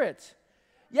Spirit.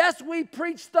 Yes, we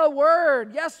preach the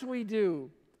Word. Yes, we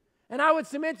do. And I would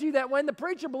submit to you that when the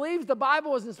preacher believes the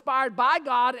Bible is inspired by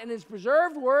God and is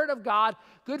preserved Word of God,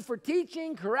 good for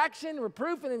teaching, correction,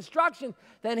 reproof, and instruction,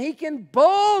 then he can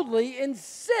boldly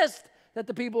insist that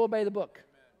the people obey the book.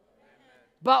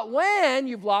 But when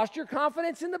you've lost your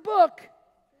confidence in the book,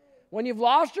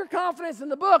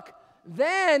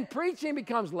 then preaching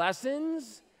becomes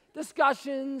lessons,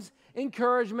 discussions,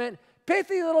 encouragement,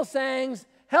 pithy little sayings,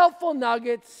 helpful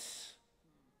nuggets.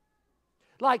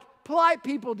 Like, polite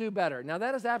people do better. Now,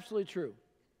 that is absolutely true.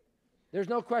 There's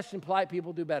no question polite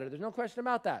people do better. There's no question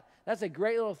about that. That's a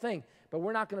great little thing. But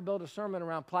we're not going to build a sermon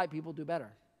around polite people do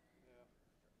better.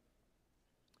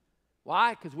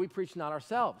 Why? Because we preach not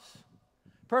ourselves.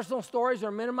 Personal stories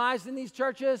are minimized in these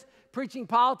churches. Preaching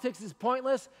politics is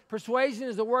pointless. Persuasion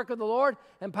is the work of the Lord,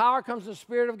 and power comes from the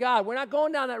Spirit of God. We're not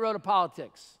going down that road of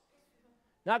politics.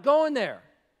 Not going there.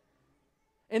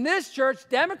 In this church,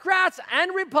 Democrats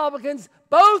and Republicans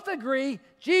both agree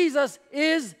Jesus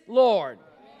is Lord.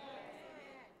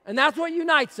 And that's what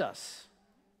unites us.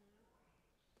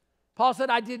 Paul said,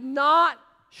 I did not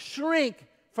shrink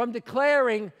from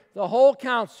declaring the whole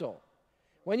counsel.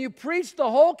 When you preach the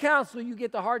whole counsel, you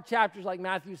get the hard chapters like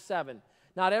Matthew 7.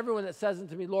 Not everyone that says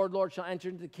unto me, Lord, Lord, shall enter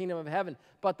into the kingdom of heaven,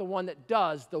 but the one that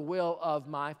does the will of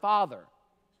my Father.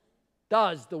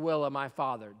 Does the will of my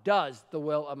Father. Does the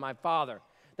will of my Father.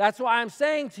 That's why I'm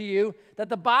saying to you that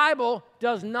the Bible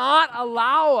does not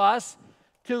allow us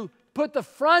to put the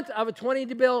front of a 20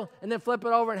 bill and then flip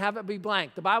it over and have it be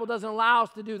blank. The Bible doesn't allow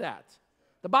us to do that.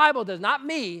 The Bible does, not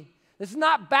me. This is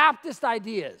not Baptist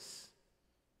ideas.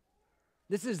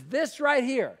 This is this right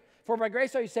here. For by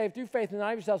grace are you saved through faith and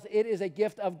not of yourselves. It is a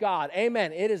gift of God.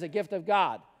 Amen. It is a gift of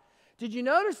God. Did you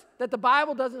notice that the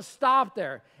Bible doesn't stop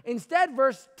there? Instead,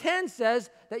 verse 10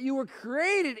 says that you were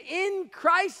created in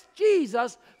Christ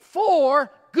Jesus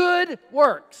for good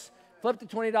works. Flip the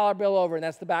 $20 bill over, and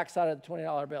that's the back side of the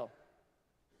 $20 bill.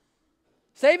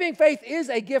 Saving faith is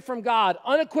a gift from God,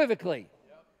 unequivocally.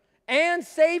 And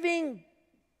saving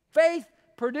faith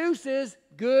produces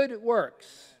good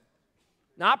works.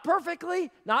 Not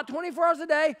perfectly, not 24 hours a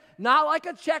day, not like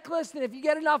a checklist, and if you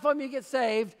get enough of them, you get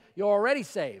saved. You're already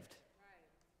saved.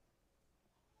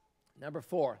 Number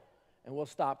 4, and we'll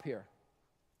stop here.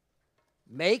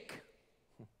 Make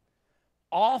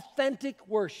authentic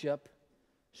worship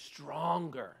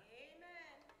stronger.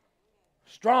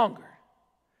 Stronger.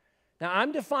 Now,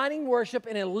 I'm defining worship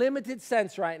in a limited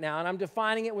sense right now, and I'm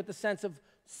defining it with the sense of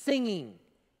singing,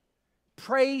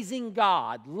 praising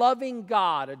God, loving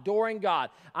God, adoring God.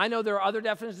 I know there are other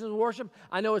definitions of worship.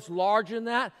 I know it's larger than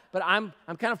that, but I'm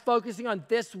kind of focusing on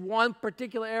this one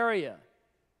particular area.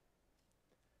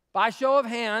 By show of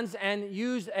hands, and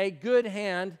use a good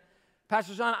hand,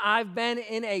 Pastor John, I've been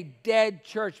in a dead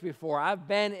church before.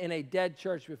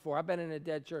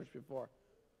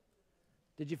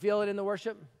 Did you feel it in the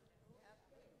worship?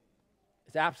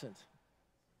 It's absent.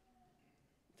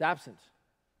 It's absent.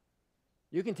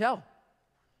 You can tell.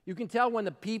 You can tell when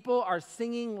the people are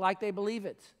singing like they believe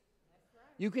it.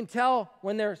 You can tell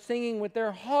when they're singing with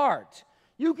their heart.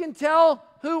 You can tell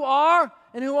who are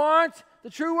and who aren't the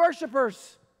true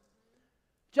worshipers.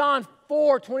 John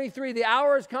 4:23, the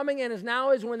hour is coming and is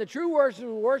now is when the true worshipers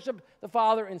will worship the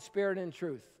Father in spirit and in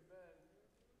truth.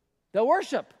 They'll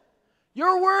worship.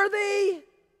 You're worthy.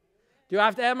 Do I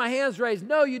have to have my hands raised?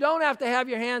 No, you don't have to have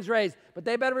your hands raised, but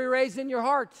they better be raised in your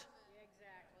heart.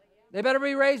 They better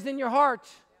be raised in your heart.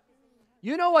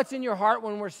 You know what's in your heart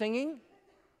when we're singing.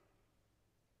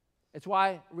 It's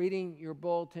why reading your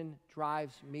bulletin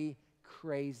drives me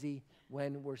crazy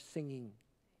when we're singing.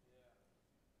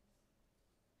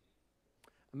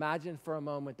 Imagine for a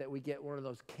moment that we get one of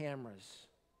those cameras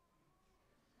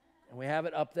and we have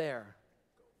it up there.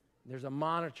 There's a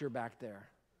monitor back there.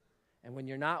 And when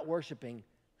you're not worshiping,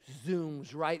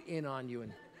 zooms right in on you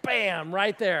and bam,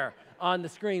 right there on the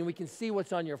screen. We can see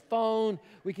what's on your phone.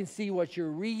 We can see what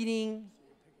you're reading.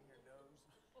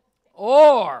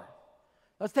 Or,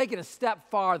 let's take it a step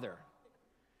farther.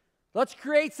 Let's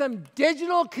create some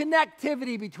digital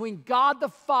connectivity between God the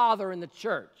Father and the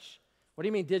church. What do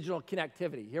you mean digital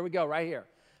connectivity? Here we go, right here.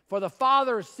 For the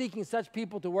Father is seeking such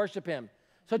people to worship him.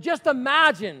 So just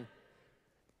imagine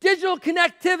digital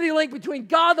connectivity link between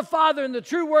God the Father and the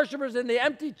true worshipers in the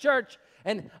empty church.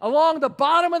 And along the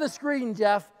bottom of the screen,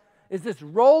 Jeff, is this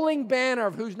rolling banner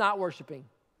of who's not worshiping.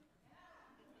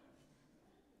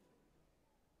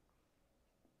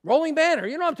 Rolling banner.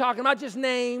 You know what I'm talking about, just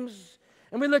names.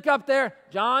 And we look up there,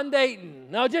 John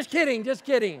Dayton. No, just kidding, just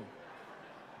kidding.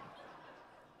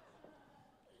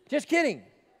 Just kidding.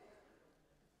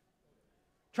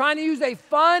 Trying to use a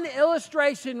fun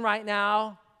illustration right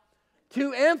now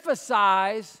to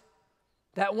emphasize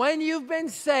that when you've been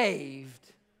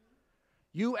saved,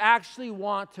 you actually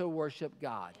want to worship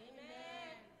God.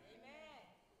 Amen.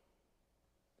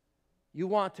 You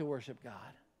want to worship God.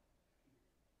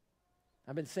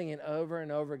 I've been singing over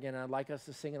and over again, and I'd like us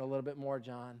to sing it a little bit more,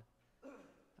 John.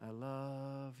 I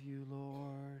love you,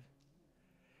 Lord,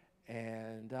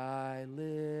 and I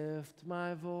lift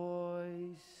my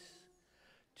voice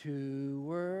to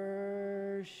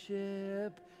worship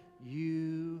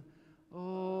you,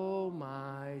 oh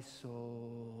my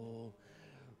soul,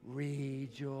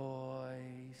 rejoice.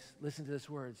 Listen to these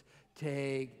words.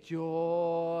 Take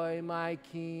joy, my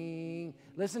King.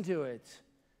 Listen to it.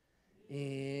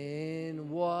 In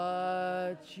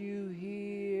what you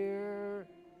hear,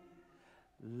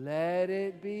 let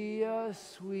it be a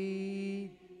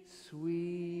sweet,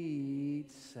 sweet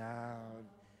sound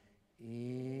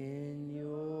in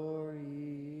your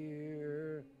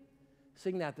ear.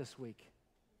 Sing that this week.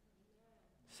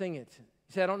 Sing it.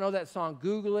 You say, I don't know that song.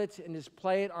 Google it and just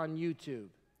play it on YouTube.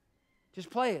 Just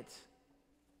play it.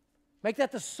 Make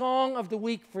that the song of the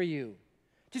week for you.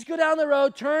 Just go down the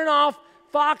road, turn off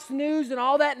Fox News and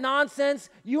all that nonsense.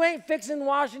 You ain't fixing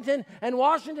Washington, and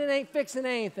Washington ain't fixing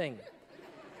anything.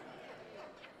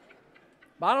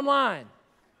 Bottom line.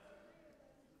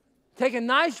 Take a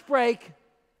nice break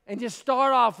and just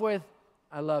start off with,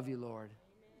 I love you, Lord.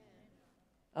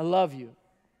 I love you.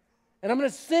 And I'm going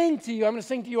to sing to you. I'm going to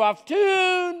sing to you off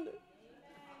tune.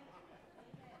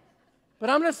 But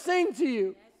I'm going to sing to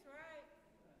you.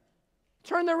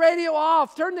 Turn the radio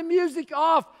off. Turn the music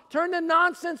off. Turn the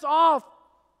nonsense off.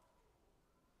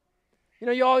 You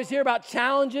know, you always hear about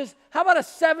challenges. How about a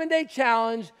 7-day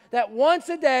challenge that once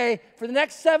a day for the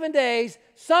next 7 days,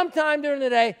 sometime during the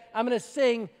day, I'm going to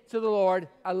sing to the Lord,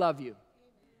 I love you.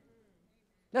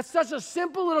 That's such a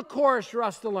simple little chorus for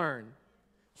us to learn.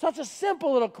 Such a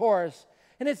simple little chorus.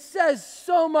 And it says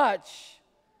so much.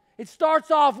 It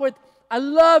starts off with, I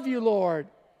love you, Lord.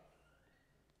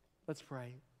 Let's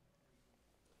pray.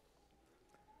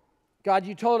 God,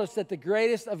 you told us that the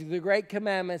greatest of the great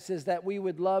commandments is that we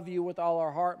would love you with all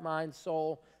our heart, mind,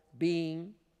 soul,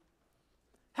 being.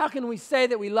 How can we say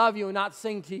that we love you and not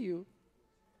sing to you?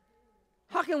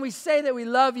 How can we say that we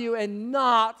love you and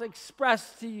not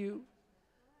express to you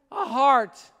a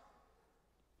heart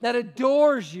that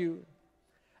adores you,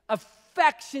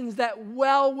 affections that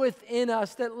well within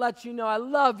us that let you know, I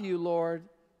love you, Lord.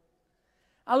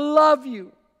 I love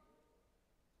you.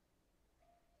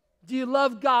 Do you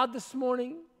love God this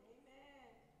morning? Amen.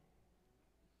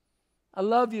 I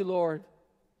love you, Lord.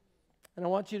 And I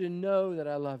want you to know that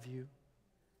I love you.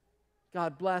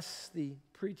 God bless the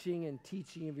preaching and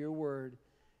teaching of your word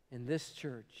in this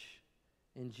church.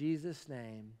 In Jesus'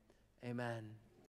 name, amen.